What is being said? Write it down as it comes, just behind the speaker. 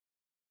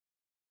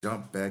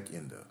Jump back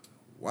in the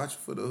Watch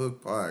for the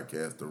Hook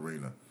podcast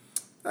arena.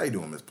 How you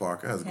doing, Miss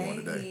Parker? How's it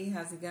going today? Hey,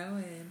 how's it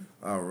going?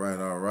 All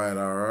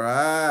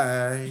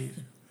right.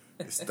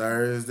 It's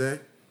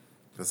Thursday.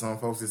 For some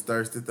folks, it's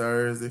Thirsty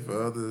Thursday.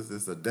 For others,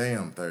 it's a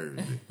damn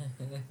Thursday.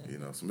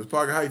 So Miss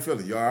Parker, how you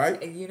feeling? You all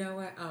right? You know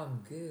what?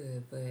 I'm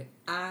good, but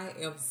I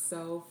am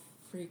so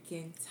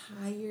freaking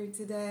tired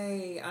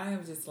today. I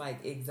am just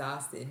like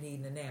exhausted,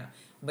 needing a nap.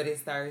 But it's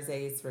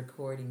Thursday, it's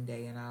recording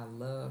day, and I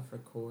love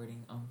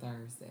recording on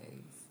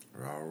Thursdays.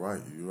 All right,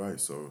 you're right.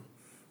 So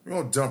we're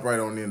going to jump right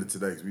on into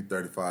today because we're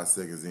 35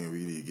 seconds in.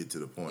 We need to get to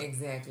the point.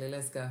 Exactly.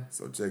 Let's go.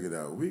 So check it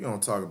out. We're going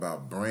to talk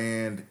about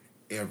brand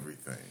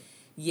everything.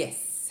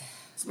 Yes.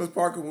 So Ms.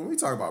 Parker, when we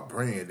talk about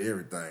brand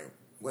everything,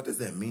 what does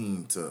that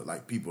mean to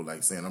like people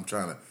like saying I'm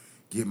trying to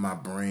get my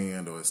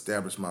brand or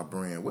establish my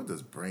brand? What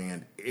does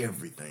brand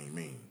everything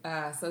mean?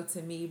 So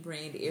to me,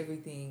 brand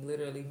everything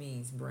literally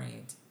means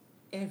brand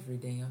every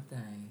damn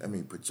thing. I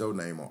mean, put your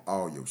name on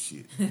all your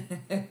shit.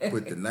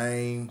 Put the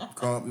name,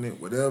 company,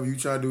 whatever you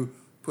try to do,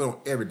 put on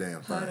every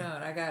damn thing. Hold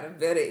on, I got a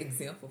better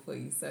example for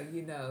you. So,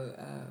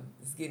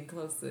 it's getting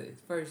close to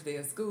first day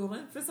of school.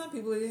 And for some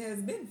people, it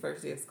has been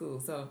first day of school.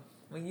 So,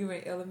 when you were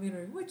in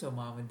elementary, what your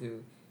mama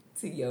do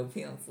to your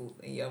pencils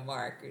and your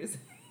markers?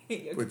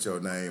 Put your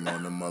name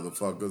on them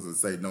motherfuckers and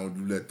say, don't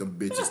you let them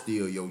bitches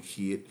steal your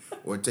shit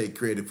or take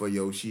credit for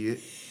your shit.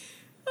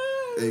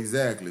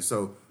 Exactly.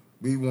 So,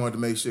 we wanted to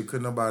make sure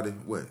couldn't nobody,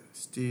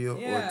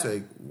 steal or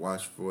take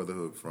Watch for the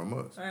Hook from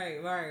us.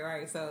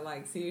 Right. So,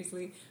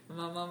 seriously, my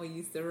mama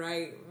used to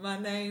write my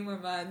name or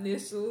my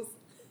initials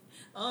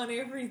on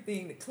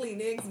everything. The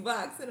Kleenex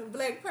box and a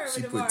black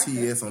permanent marker. She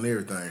put TS on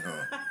everything,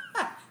 huh?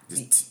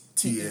 Just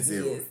TS.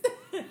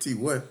 T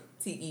what?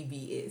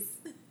 TEBS.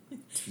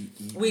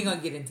 T-E-B. We ain't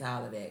gonna get into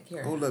all of that.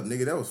 Hold up,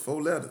 nigga. That was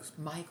 4 letters.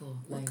 Michael.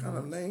 What kind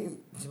of name?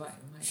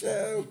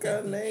 Michael. What kind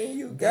of name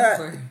you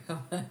got?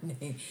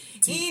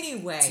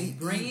 Anyway,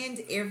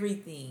 brand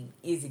everything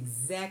is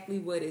exactly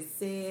what it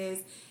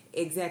says,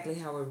 exactly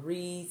how it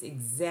reads,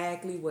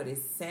 exactly what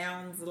it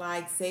sounds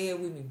like. Say it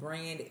with me.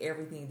 Brand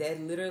everything. That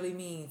literally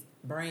means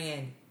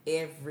brand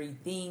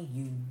everything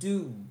you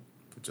do.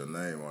 Put your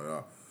name on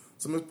it.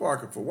 So, Ms.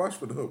 Parker, for Watch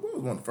for the Hook, what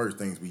was one of the first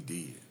things we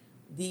did?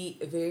 The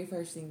very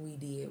first thing we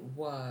did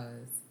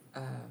was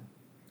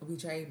we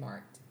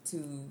trademarked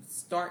to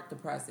start the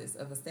process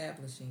of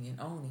establishing and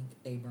owning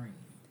a brand.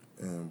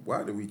 And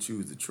why did we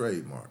choose the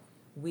trademark?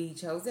 We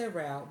chose that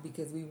route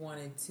because we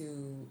wanted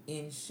to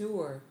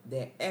ensure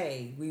that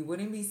A, we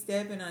wouldn't be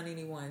stepping on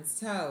anyone's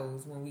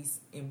toes when we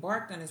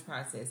embarked on this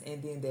process,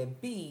 and then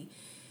that B,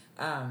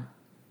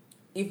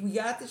 if we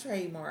got the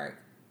trademark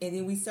and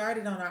then we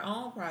started on our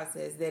own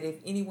process, that if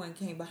anyone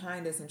came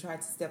behind us and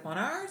tried to step on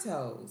our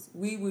toes,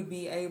 we would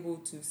be able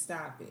to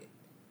stop it.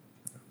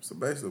 So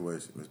basically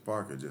what Ms.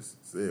 Parker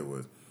just said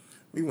was,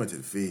 we went to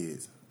the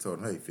feds, told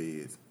them, hey,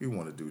 feds, we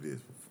want to do this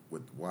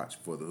with Watch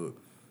for the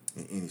Hook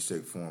in any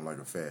shape, form, like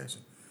a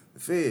fashion. The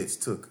feds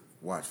took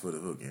Watch for the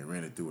Hook and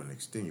ran it through an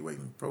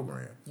extenuating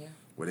program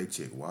where they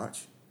check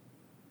Watch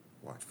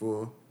for the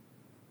Hook,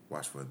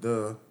 Watch for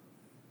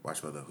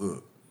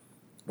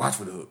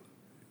the Hook.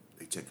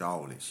 They checked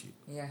all that shit.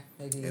 Yeah,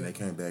 they did. And they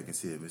came back and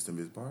said, Mr. and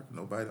Ms. Parker,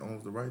 nobody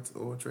owns the rights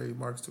or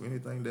trademarks to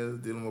anything that is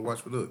dealing with Watch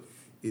for the Hook.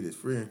 It is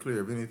free and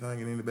clear of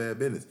anything and any bad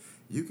business.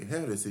 You can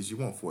have this as you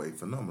want for a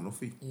phenomenal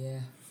fee. Yeah,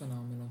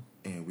 phenomenal.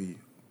 And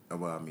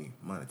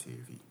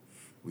monetary fee.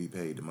 We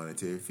paid the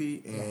monetary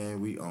fee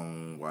and we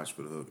own Watch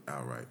for the Hook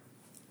outright.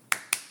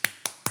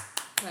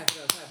 Clap it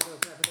up.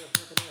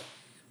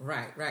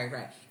 Right.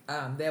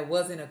 That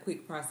wasn't a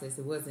quick process.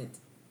 It wasn't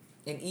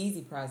an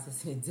easy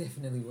process. It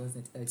definitely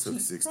wasn't a cheap process. Took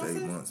 6 to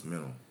 8 months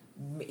minimum.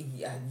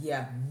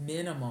 Yeah,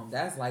 minimum.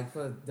 That's like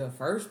for the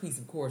first piece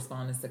of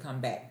correspondence to come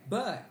back.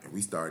 But and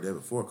we started that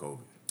before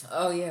COVID.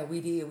 Oh yeah,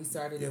 we did. We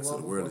started it. So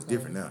the world is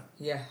different now.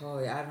 Yeah. Oh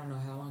yeah. I don't know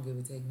how long it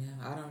would take now.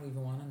 I don't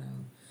even want to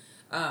know.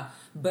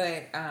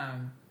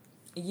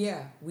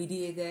 We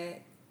did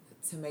that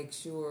to make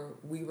sure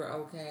we were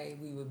okay.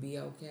 We would be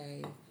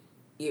okay.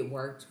 It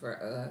worked for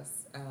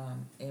us,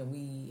 and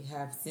we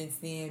have since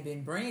then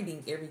been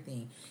branding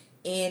everything.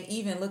 And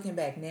even looking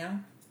back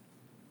now,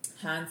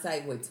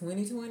 hindsight,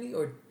 2020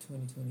 or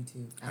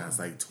 2022?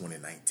 Hindsight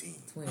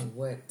 2019. 20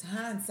 what?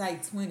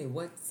 Hindsight 20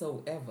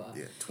 whatsoever.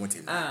 Yeah,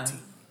 2019.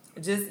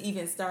 Just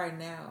even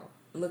starting out,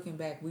 looking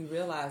back, we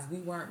realized we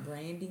weren't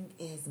branding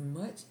as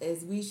much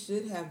as we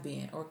should have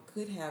been or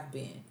could have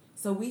been.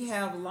 So we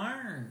have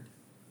learned.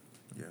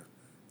 Yeah.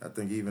 I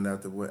think even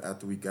after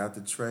we got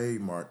the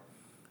trademark,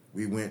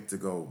 we went to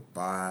go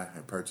buy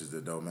and purchase the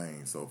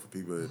domain. So for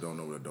people that don't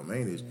know what a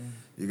domain is,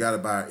 you got to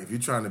buy, if you're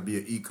trying to be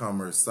an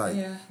e-commerce site,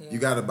 you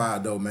got to buy a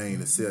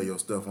domain to sell your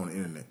stuff on the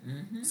internet.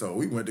 Mm-hmm. So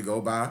we went to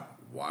go buy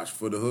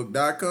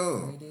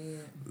watchforthehook.com. We did.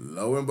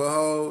 Lo and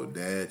behold,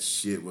 that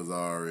shit was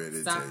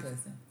already taken.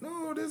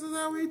 No, this is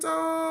how we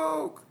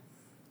talk.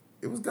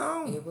 It was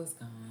gone.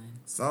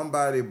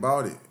 Somebody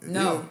bought it. And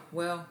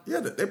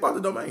they bought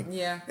the domain.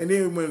 Yeah. And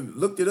then when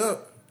looked it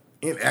up,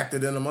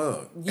 inactive in the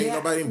mug. Yeah, Ain't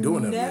nobody even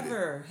doing nothing with it.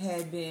 Never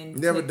had been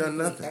Never done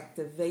nothing.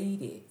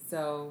 activated.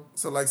 So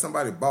like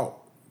somebody bought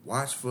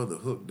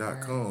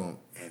watchforthehook.com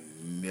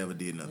and never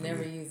did nothing never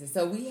with it. used it.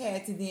 So we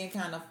had to then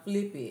kind of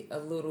flip it a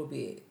little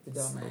bit, the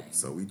domain.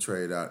 So we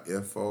trade out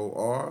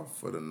FOR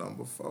for the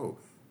number 4.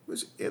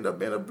 Which ended up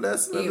being a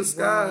blessing in It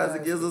disguise. was.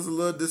 It gives us a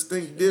little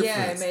distinct difference.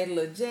 Yeah, it made it a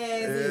little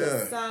jazzy, a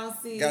little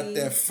saucy. Got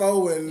that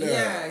 4 in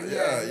there.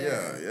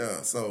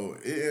 Yeah. So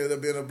it ended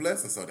up being a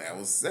blessing. So that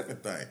was the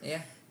second thing.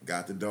 Yeah.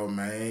 Got the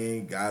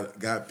domain,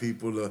 got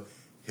people to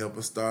help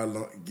us start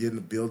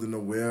building a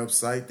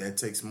website. That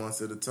takes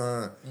months at a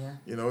time. Yeah.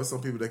 You know,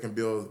 some people that can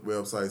build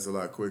websites a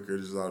lot quicker.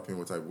 There's a lot of people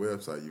what type of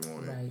website you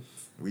want. Right.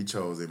 We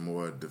chose a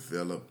more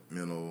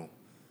developmental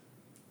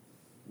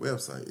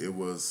website.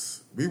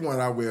 We wanted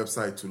our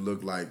website to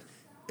look like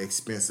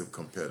expensive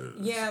competitors.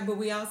 Yeah, but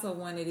we also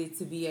wanted it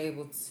to be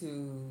able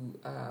to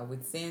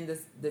withstand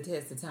the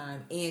test of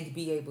time and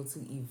be able to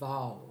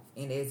evolve.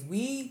 And as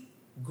we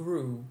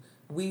grew,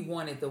 we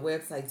wanted the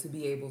website to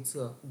be able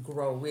to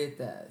grow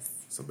with us.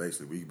 So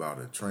basically, we bought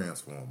a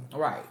transformer.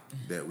 Right.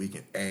 That we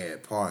can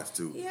add parts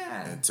to.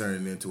 Yeah. And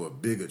turn it into a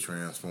bigger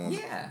transformer.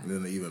 Yeah. And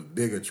then an even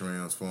bigger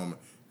transformer.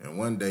 And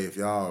one day, if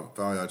y'all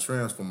follow y'all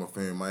Transformer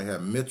fan, might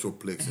have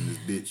Metroplex in this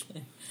bitch.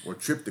 Or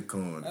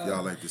Tripticon, if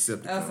y'all like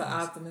Decepticons. Oh, so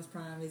Optimus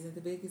Prime isn't the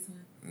biggest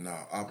one? No,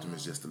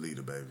 Optimus just the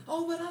leader, baby.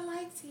 Oh, but I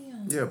liked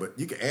him. Yeah, but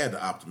you can add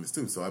the Optimus,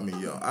 too. So, I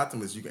mean,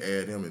 Optimus, you can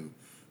add him and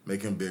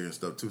make him bigger and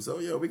stuff, too. So,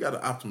 yeah, we got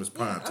an Optimus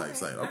Prime type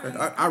site. Okay,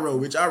 right. I roll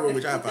with you.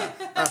 High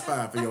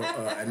five for your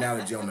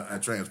analogy on the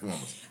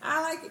Transformers.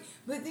 I like it.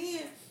 But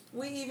then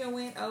we even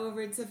went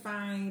over to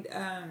find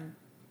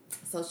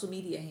social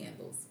media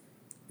handles.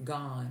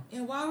 Gone.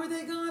 And why were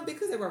they gone?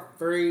 Because they were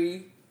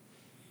free.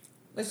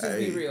 Let's just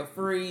be real.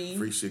 Free.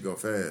 Free shit go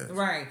fast.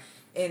 Right.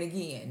 And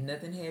again,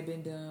 nothing had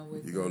been done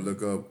with You go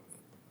look up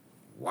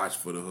Watch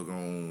for the Hook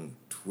on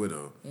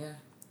Twitter. Yeah.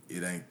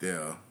 It ain't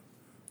there.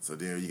 So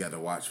then you got to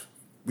watch.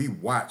 We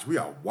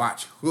are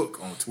Watch Hook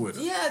on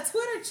Twitter. Yeah,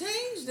 Twitter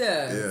changed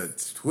us. Yeah,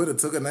 Twitter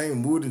took a name,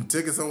 moved and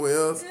took it somewhere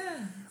else.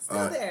 Yeah.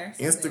 Still there.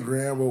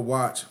 Instagram will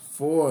Watch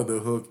for the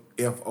Hook,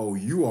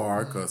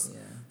 FOUR, because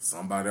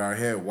somebody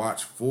already had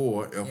Watch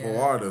for,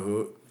 FOR the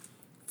Hook.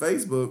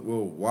 Facebook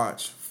will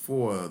Watch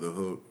for the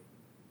Hook.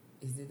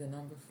 Is it the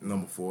number 4?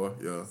 Number 4,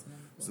 yeah.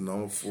 It's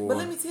number 4. But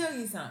let me tell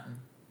you something.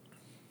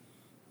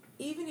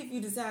 Even if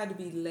you decide to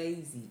be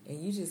lazy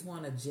and you just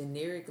want to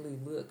generically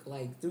look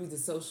like through the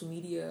social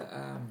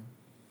media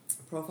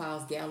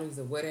profiles, galleries,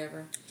 or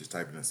whatever. Just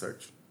type it in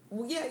search.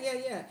 Well,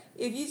 yeah.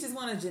 If you just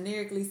want to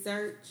generically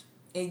search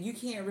and you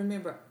can't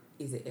remember,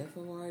 is it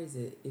FOR? Is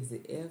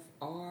it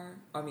FR?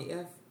 I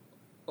mean,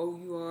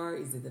 FOUR?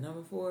 Is it the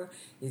number 4?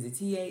 Is it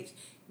TH?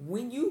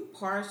 When you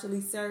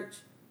partially search,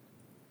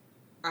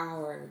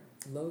 our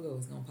logo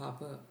is going to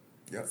pop up.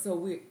 Yep. So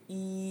we're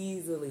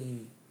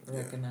easily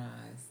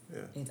recognized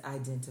and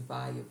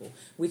identifiable,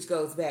 which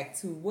goes back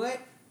to what?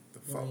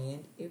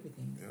 Brand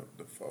everything. Yep,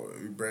 the photo.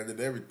 We branded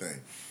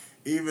everything.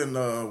 Even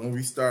when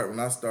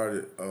I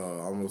started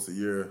almost a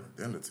year,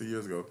 the end of 2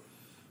 years ago,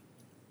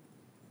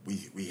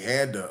 we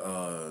had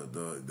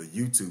the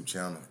YouTube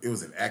channel. It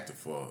was inactive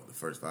for the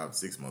first 5 or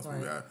 6 months.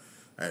 Right.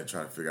 I had to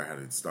try to figure out how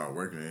to start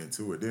working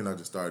into it. Then I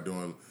just started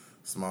doing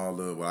small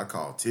little, what I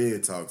call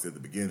TED Talks at the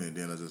beginning. And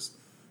then I just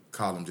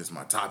call them just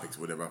my topics,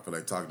 whatever I feel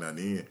like talking at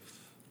the end.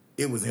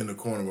 It was in the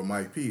corner with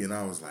Mike P. And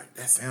I was like,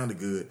 that sounded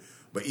good.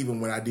 But even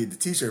when I did the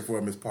T-shirt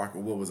for Miss Parker,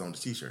 what was on the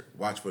T-shirt?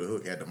 Watch for the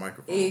Hook had the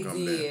microphone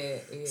coming down.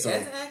 Yeah. So,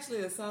 that's actually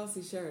a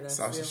saucy shirt.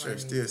 Saucy shirt,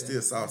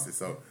 still saucy.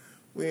 So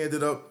we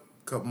ended up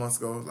a couple months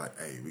ago, like,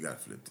 hey, we got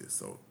to flip this.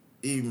 So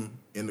even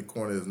in the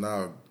corner is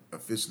now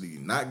officially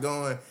not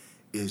going.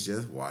 It's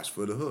just Watch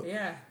for the Hook.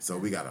 Yeah. So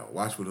we got a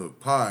Watch for the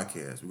Hook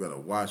podcast. We got a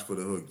Watch for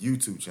the Hook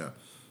YouTube channel.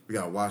 We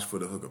got Watch for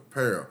the Hook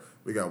apparel.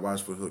 We got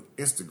Watch for the Hook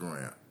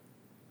Instagram,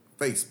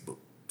 Facebook,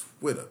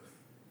 Twitter.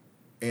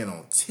 And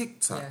on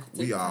TikTok,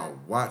 we are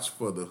Watch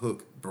for the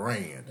Hook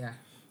brand. Yeah.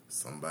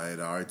 Somebody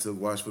that already took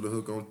Watch for the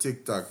Hook on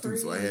TikTok too,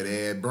 so I had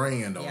to add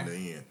brand on the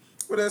end.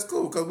 Well, that's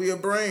cool because we a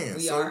brand.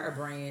 We are a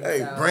brand.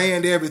 Hey,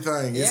 brand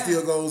everything. It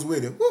still goes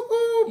with it.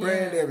 Woohoo!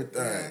 Brand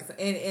everything. Yeah. So,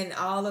 and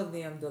all of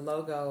them, the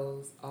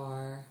logos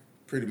are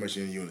pretty much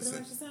in unison.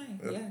 Pretty much the same.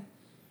 Yeah.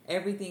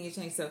 Everything is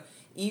changed. So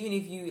even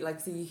if you,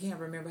 like, say you can't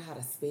remember how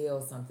to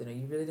spell something or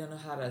you really don't know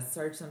how to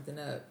search something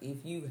up,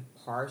 if you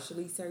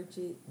partially search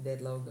it,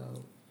 that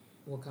logo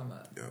will come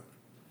up. Yep.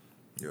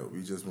 Yeah,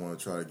 we just want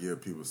to try to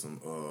give people some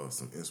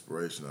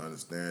inspiration to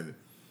understand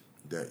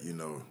that, you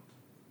know,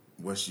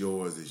 what's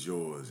yours is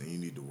yours, and you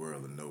need the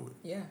world to know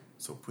it. Yeah.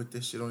 So put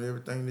this shit on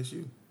everything that's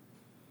you.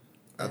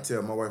 I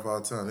tell my wife all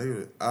the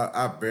time,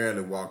 I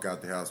barely walk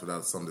out the house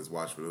without something that's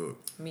Watch for the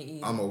Hook. Me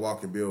either. I'm a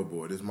walking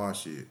billboard. It's my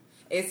shit.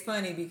 It's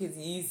funny because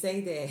you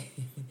say that.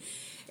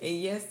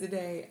 And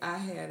yesterday, I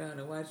had on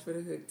a Watch for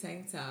the Hook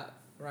tank top.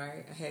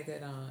 Right, I had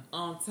that on.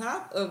 On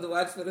top of the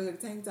Watch for the Hook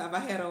tank top, I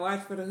had a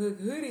Watch for the Hook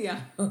hoodie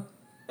on.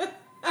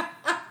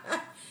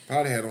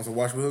 Probably had on some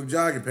Watch for the Hook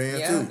jogging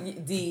pants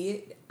too.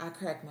 Did. I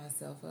cracked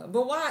myself up.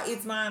 But why?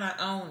 It's mine. I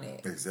own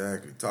it.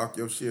 Exactly. Talk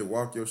your shit,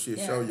 walk your shit,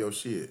 show your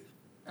shit.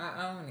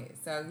 I own it.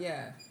 So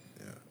yeah.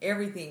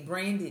 Everything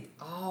branded.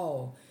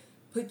 All.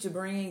 Put your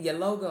brand, your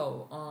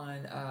logo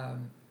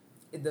on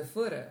the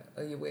footer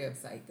of your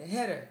website, the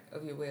header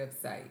of your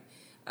website.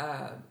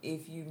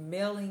 If you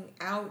mailing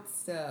out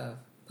stuff,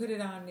 put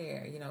it on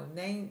there. You know,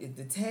 name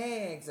the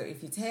tags, or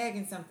if you're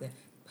tagging something,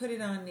 put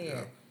it on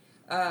there.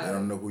 Let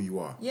them know who you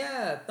are.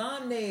 Yeah,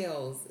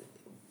 thumbnails,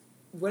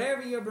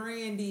 whatever your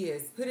brand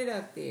is, put it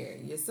up there.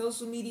 Your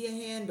social media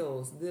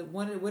handles,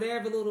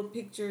 whatever little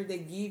picture they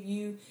give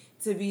you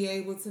to be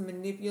able to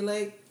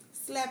manipulate,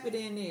 slap it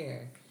in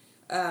there.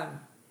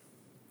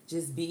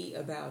 Just be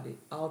about it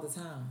all the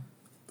time.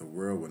 The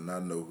world will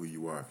not know who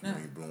you are if you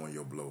ain't blowing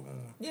your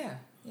blowhorn. Yeah.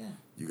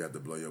 You got to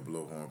blow your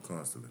blowhorn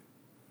constantly.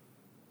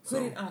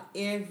 Put it on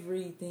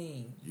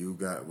everything. You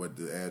got what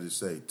the adage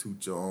say,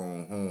 toot your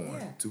own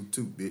horn. Yeah.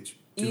 Toot, bitch.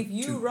 If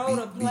you wrote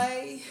a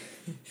play,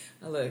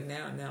 look,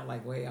 now I'm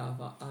like way off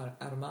out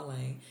of my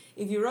lane.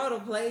 If you wrote a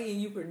play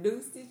and you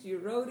produced it, you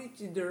wrote it,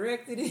 you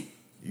directed it.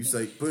 You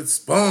say, put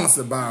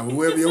sponsored by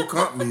whoever your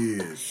company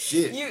is.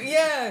 Shit.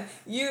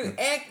 You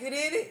acted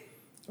in it,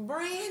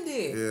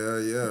 branded.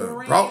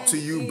 Yeah. Brought to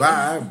you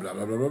by blah,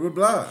 blah, blah, blah, blah,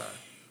 blah.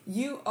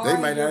 You are They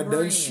might your not have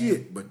brand. done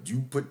shit, but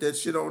you put that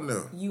shit on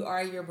there. You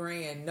are your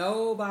brand.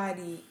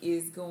 Nobody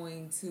is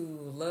going to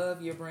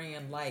love your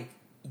brand like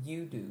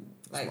you do.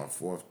 Like my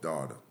fourth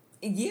daughter.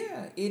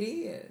 Yeah, it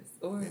is.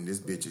 And this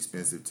bitch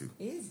expensive too.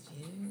 It's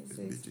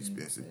This bitch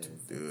expensive too.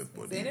 Good,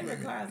 boy. These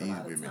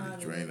women are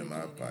draining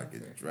my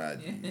pocket. Dry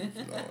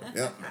juice, Lord.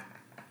 Help me.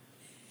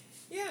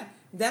 Yeah,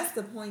 that's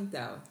the point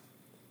though.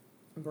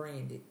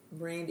 Branded.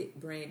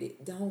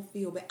 Don't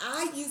feel bad.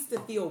 I used to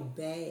feel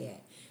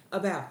bad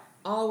about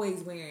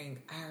always wearing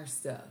our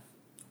stuff.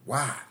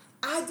 Why?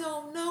 I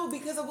don't know,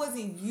 because I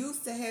wasn't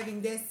used to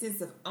having that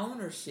sense of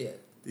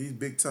ownership. These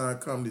big time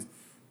companies,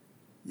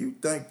 you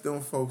think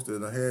them folks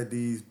that have had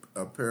these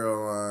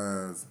apparel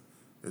lines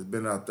that's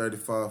been out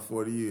 35,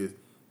 40 years,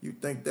 you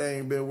think they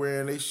ain't been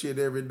wearing their shit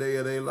every day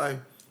of their life?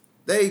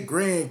 They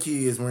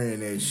grandkids wearing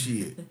that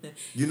shit.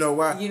 You know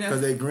why?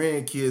 Because their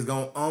grandkids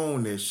gonna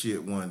own that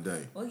shit one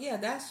day. Well, yeah,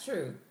 that's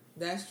true.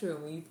 That's true.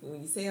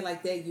 When you say it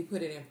like that, you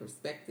put it in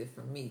perspective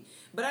for me.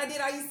 But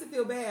I used to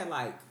feel bad.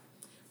 Like,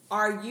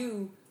 are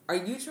you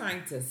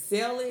trying to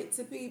sell it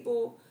to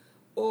people,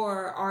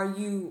 or are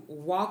you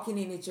walking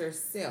in it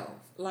yourself?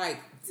 Like,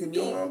 to me,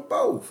 doing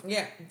both.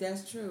 Yeah,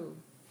 that's true.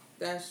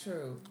 That's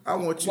true. I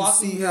want you to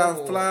see how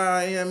fly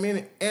I am in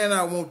it, and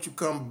I want you to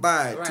come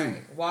buy it too.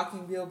 Right,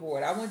 walking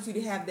billboard. I want you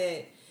to have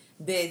that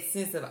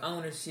sense of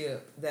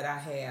ownership that I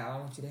have. I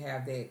want you to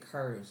have that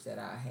courage that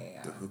I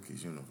have. The hook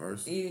is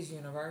universal. It is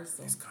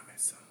universal. It's coming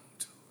soon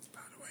too,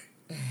 by the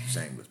way.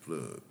 Shameless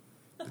plug.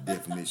 The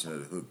definition of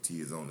the hook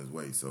T is on its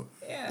way. So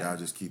y'all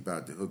just keep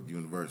out. The hook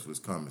universal is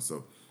coming.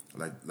 So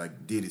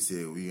like Diddy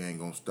said, we ain't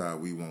gonna stop.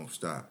 We won't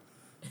stop.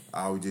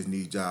 All we just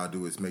need y'all to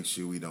do is make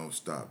sure we don't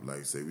stop. Like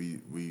I say,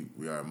 we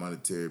are a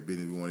monetary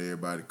business. We want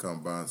everybody to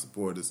come by and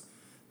support us,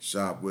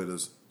 shop with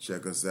us,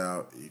 check us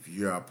out. If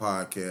you hear our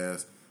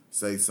podcast,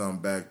 say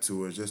something back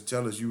to us. Just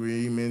tell us you were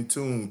even in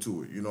tune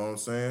to it. You know what I'm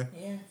saying?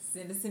 Yeah.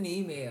 Send us an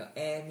email.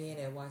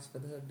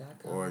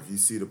 admin@watchforthehook.com. Or if you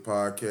see the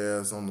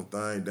podcast on the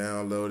thing,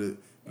 download it,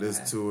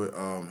 listen to it.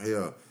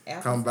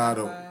 Apple, come by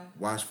the Spotify.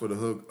 Watch for the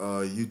Hook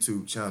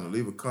YouTube channel.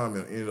 Leave a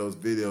comment on any of those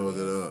videos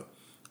that are up.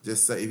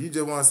 Just say, if you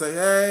just want to say,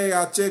 hey,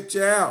 I checked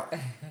you out,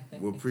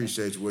 we'll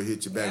appreciate you. We'll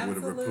hit you back with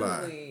a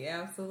reply.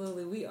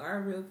 Absolutely. We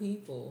are real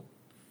people.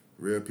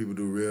 Real people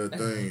do real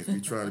things. We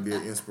trying to be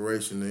an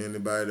inspiration to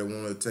anybody that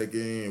want to take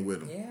it in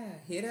with them. Yeah,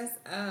 hit us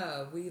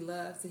up. We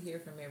love to hear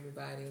from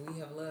everybody. We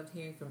have loved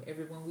hearing from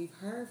everyone we've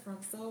heard from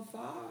so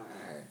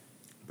far.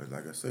 But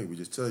like I say, we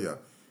just tell y'all,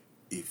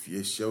 if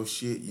it's your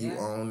shit, you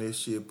own this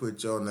shit,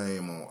 put your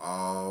name on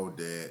all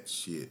that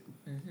shit.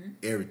 Mm-hmm.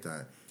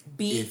 Everything.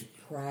 Be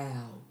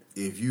proud.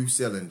 If you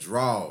selling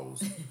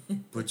draws,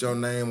 put your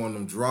name on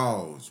them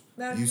draws.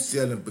 You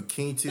selling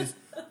bikinis,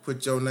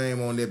 put your name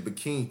on that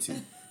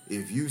bikini.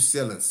 If you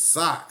selling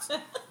socks,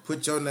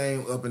 put your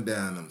name up and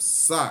down them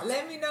socks.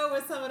 Let me know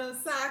what some of them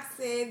socks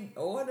said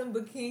or them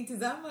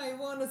bikinis. I might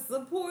want to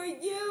support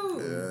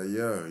you.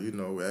 Yeah. You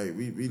know, hey,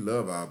 we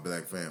love our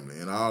black family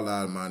and all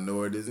our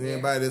minorities. And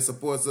anybody that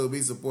supports us,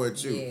 we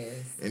support you.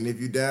 Yes. And if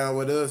you down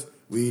with us,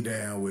 we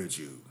down with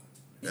you.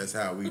 That's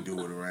how we do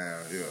it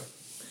around here.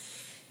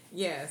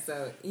 Yeah,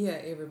 so,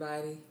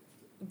 everybody,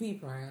 be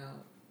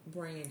proud.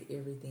 Brand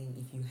everything.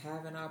 If you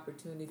have an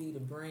opportunity to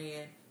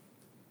brand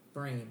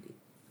it.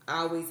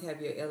 Always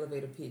have your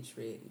elevator pitch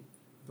ready.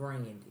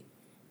 Brand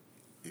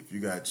it. If you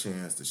got a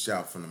chance to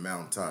shout from the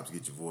mountaintops,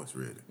 get your voice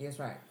ready. That's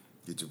right.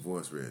 Get your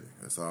voice ready.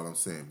 That's all I'm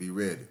saying. Be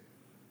ready.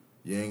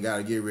 You ain't got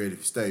to get ready if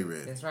you stay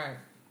ready. That's right.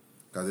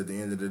 Because at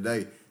the end of the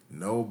day,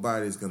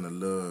 nobody's going to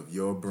love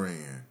your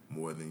brand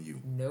more than you.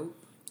 Nope.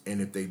 And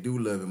if they do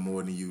love it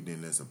more than you,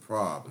 then there's a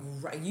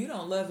problem. Right. You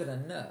don't love it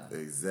enough.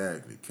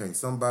 Exactly. Can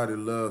somebody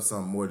love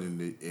something more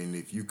than it? And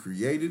if you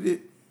created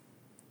it,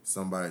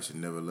 somebody should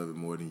never love it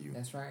more than you.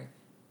 That's right.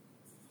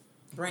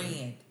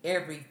 Brand,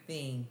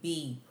 everything,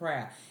 be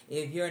proud.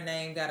 If your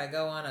name gotta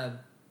go on a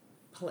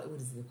playbill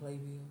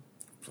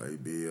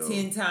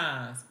 10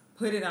 times,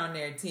 put it on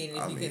there 10.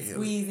 If you can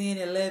squeeze in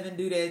 11,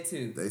 do that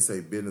too. They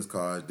say business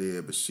cards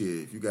dead, but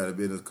shit, if you got a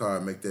business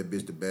card, make that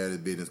bitch the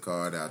baddest business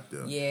card out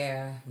there.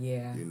 Yeah.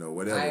 You know,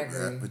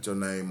 whatever. Put your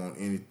name on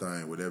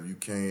anything, whatever you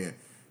can.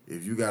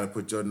 If you got to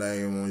put your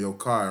name on your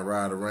car and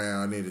ride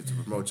around in it to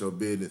promote your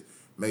business,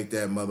 make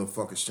that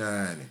motherfucker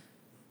shiny.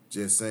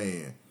 Just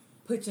saying.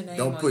 Put your name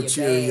Don't on put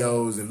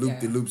Cheerios and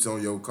loop-de-loops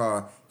on your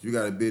car. If you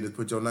got a business,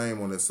 put your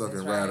name on that sucker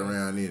and ride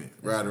around in it.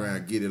 Ride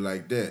around, get it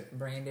like that.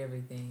 Brand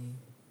everything.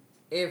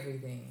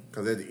 Everything.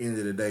 Because at the end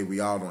of the day, we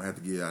all don't have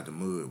to get it out the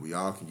mud. We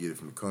all can get it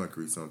from the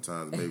concrete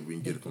sometimes. Maybe we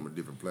can get it from a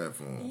different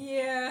platform.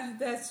 Yeah,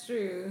 that's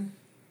true.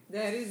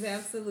 That is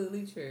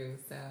absolutely true.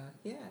 So,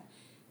 yeah.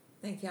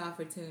 Thank y'all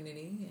for tuning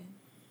in.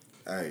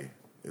 Hey,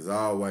 as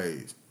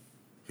always,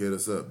 hit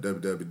us up,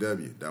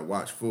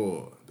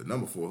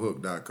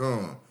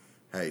 www.watch4hook.com.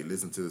 Hey,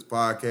 listen to this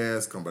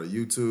podcast. Come by the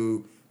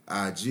YouTube,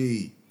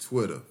 IG,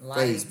 Twitter,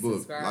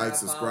 Facebook.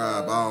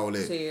 Subscribe, all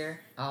that.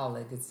 Share, all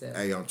that good stuff.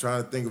 Hey, I'm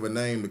trying to think of a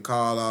name to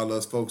call all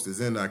us folks that's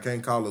in there. I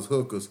can't call us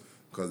hookers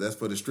because that's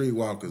for the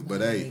streetwalkers.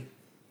 But hey,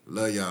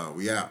 love y'all.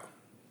 We out.